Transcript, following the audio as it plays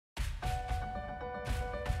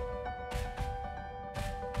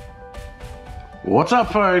What's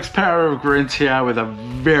up folks, Power of Grins here with a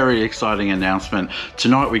very exciting announcement.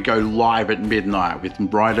 Tonight we go live at midnight with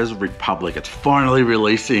Riders Republic. It's finally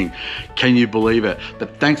releasing. Can you believe it?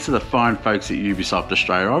 But thanks to the fine folks at UBISOFT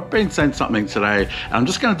Australia, I've been sent something today and I'm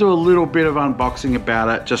just going to do a little bit of unboxing about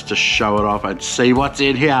it just to show it off and see what's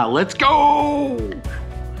in here. Let's go!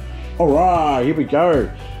 Alright, here we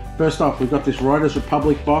go. First off, we've got this Riders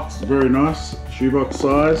Republic box, very nice, shoebox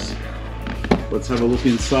size. Let's have a look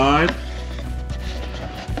inside.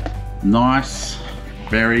 Nice,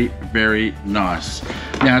 very, very nice.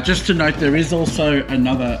 Now, just to note, there is also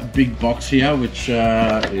another big box here, which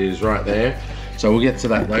is right there. So we'll get to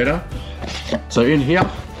that later. So in here,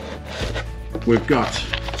 we've got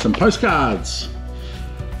some postcards.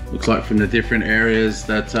 Looks like from the different areas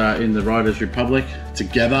that are in the Riders Republic.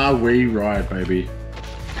 Together we ride, baby.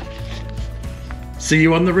 See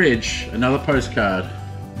you on the ridge, another postcard.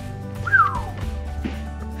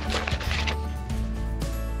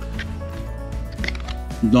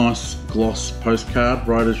 Nice gloss postcard,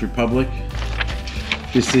 Riders Republic.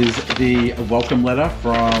 This is the welcome letter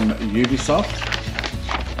from UBISOFT.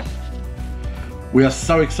 We are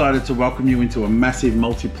so excited to welcome you into a massive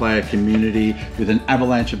multiplayer community with an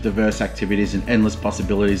avalanche of diverse activities and endless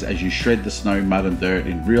possibilities as you shred the snow, mud and dirt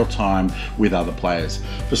in real time with other players.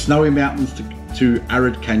 For snowy mountains to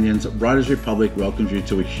arid canyons, Riders Republic welcomes you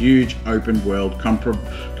to a huge open world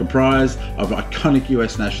comprised of iconic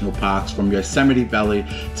US national parks from Yosemite Valley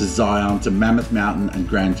to Zion to Mammoth Mountain and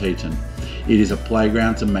Grand Teton. It is a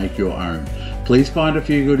playground to make your own. Please find a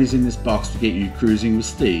few goodies in this box to get you cruising with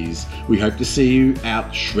steez. We hope to see you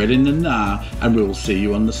out shredding the gnar and we will see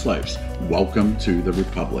you on the slopes. Welcome to the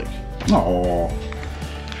Republic. Oh,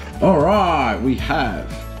 all right, we have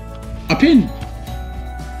a pin.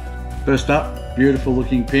 First up, beautiful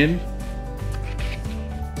looking pin.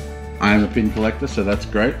 I am a pin collector, so that's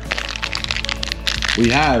great. We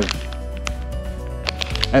have,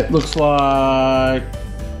 it looks like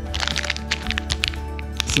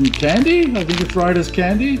some candy. I think it's Riders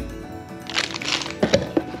candy.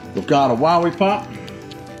 We've got a Wowie Pop.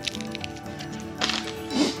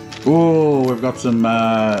 Oh, we've got some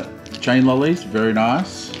chain lollies, very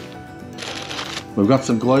nice. We've got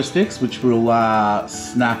some glow sticks, which we'll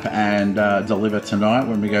snap and deliver tonight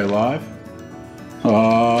when we go live.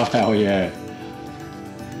 Oh, hell yeah.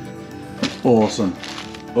 Awesome.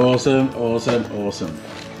 Awesome, awesome, awesome.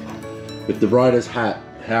 With the Riders hat,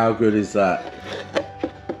 how good is that?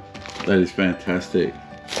 That is fantastic.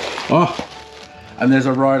 Oh, and there's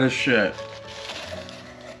a Riders shirt.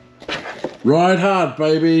 Ride hard,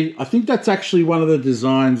 baby. I think that's actually one of the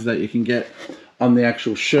designs that you can get on the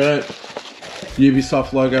actual shirt.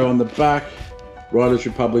 UBISOFT logo on the back, Riders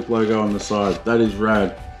Republic logo on the side. That is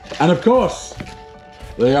rad. And of course,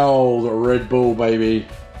 the old Red Bull, baby.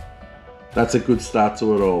 That's a good start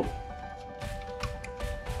to it all.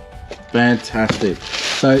 Fantastic.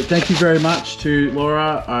 So thank you very much to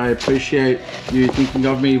Laura. I appreciate you thinking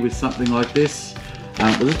of me with something like this.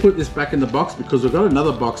 We'll just put this back in the box because we've got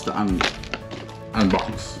another box to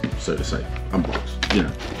unbox, so to say. Unbox, you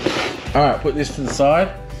know. All right, put this to the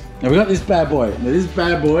side. Now we got this bad boy. Now this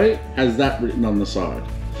bad boy has that written on the side.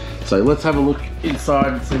 So let's have a look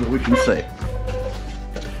inside and see what we can see.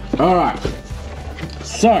 All right,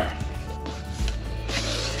 so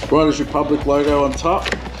Riders Republic logo on top.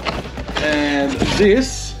 And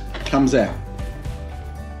this comes out.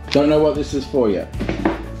 Don't know what this is for yet.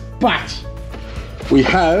 But we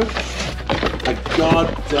have a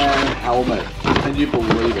goddamn helmet. Can you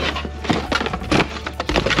believe it?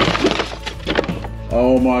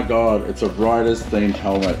 Oh my god, it's a Riders themed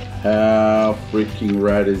helmet. How freaking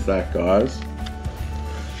rad is that, guys?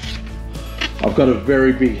 I've got a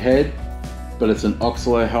very big head, but it's an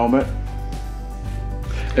Oxalo helmet.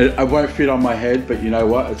 It won't fit on my head, but you know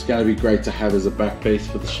what? It's going to be great to have as a back piece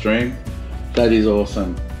for the stream. That is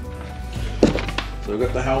awesome. So I've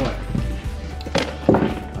got the helmet.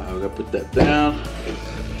 I've got to put that down.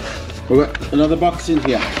 We've got another box in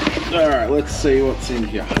here. All right, let's see what's in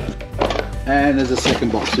here. And there's a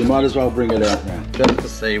second box. We might as well bring it out now, just to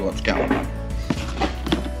see what's going on.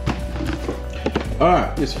 All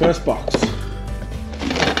right, this first box.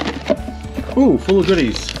 Ooh, full of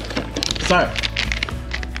goodies. So,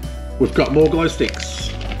 we've got more glow sticks.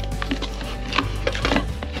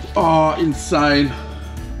 Oh, insane.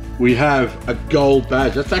 We have a gold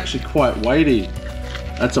badge. That's actually quite weighty.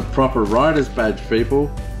 That's a proper Riders badge, people.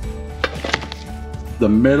 The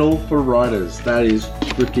medal for Riders. That is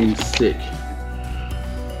freaking sick.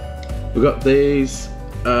 We've got these.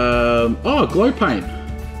 Oh, glow paint.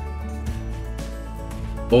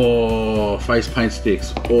 Oh, face paint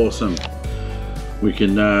sticks. Awesome. We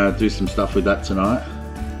can do some stuff with that tonight.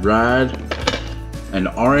 Rad and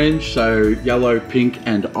orange, so yellow, pink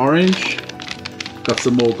and orange. Got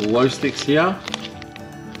some more glow sticks here.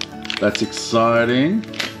 That's exciting.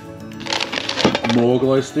 More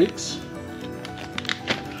glow sticks.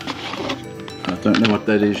 I don't know what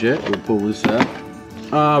that is yet. We'll pull this out.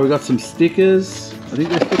 We got some stickers. I think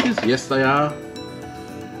they're stickers. Yes, they are.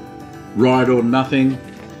 Ride or nothing.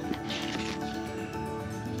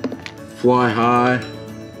 Fly high.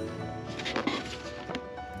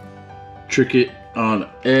 Trick it on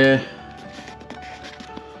air.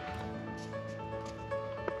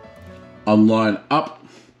 Online up.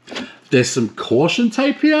 There's some caution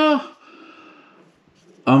tape here.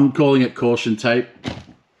 I'm calling it caution tape.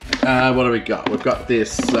 What do we got? We've got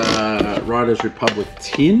this Riders Republic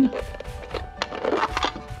tin.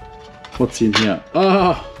 What's in here?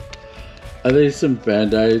 Oh, are these some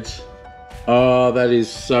Band-Aids? Oh, that is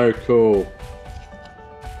so cool.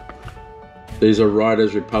 These are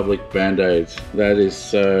Riders Republic Band-Aids. That is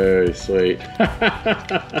so sweet.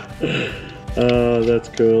 Oh, that's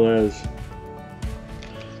cool as.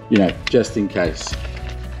 You know, just in case.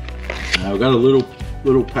 We've got a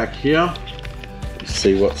little pack here. Let's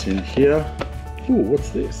see what's in here. Ooh, what's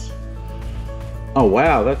this? Oh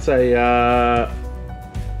wow, that's a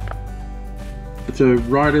it's a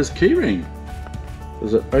rider's keyring.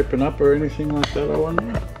 Does it open up or anything like that, I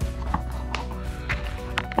wonder?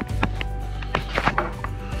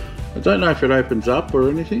 I don't know if it opens up or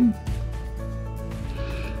anything.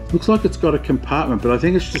 Looks like it's got a compartment, but I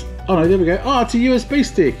think it's just, oh no, there we go. Oh, it's a USB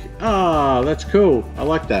stick. Ah, that's cool. I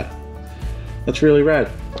like that. That's really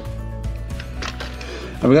rad.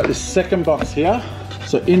 And we got this second box here.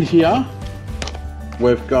 So in here,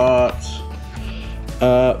 we've got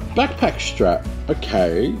a backpack strap.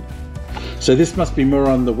 Okay. So this must be more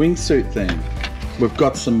on the wingsuit thing. We've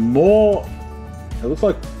got some more, it looks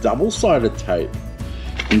like double-sided tape.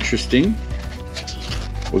 Interesting.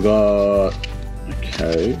 We got,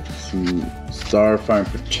 okay, some styrofoam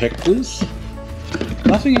protectors.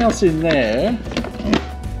 Nothing else in there.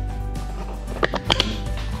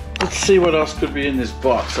 Let's see what else could be in this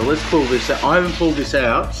box. So let's pull this out. I haven't pulled this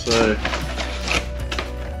out, so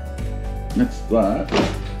that's that.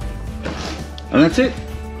 And that's it.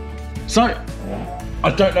 So, I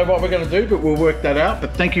don't know what we're going to do, but we'll work that out.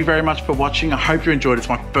 But thank you very much for watching. I hope you enjoyed. It's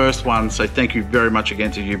my first one, so thank you very much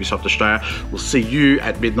again to Ubisoft Australia. We'll see you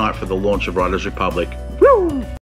at midnight for the launch of Riders Republic.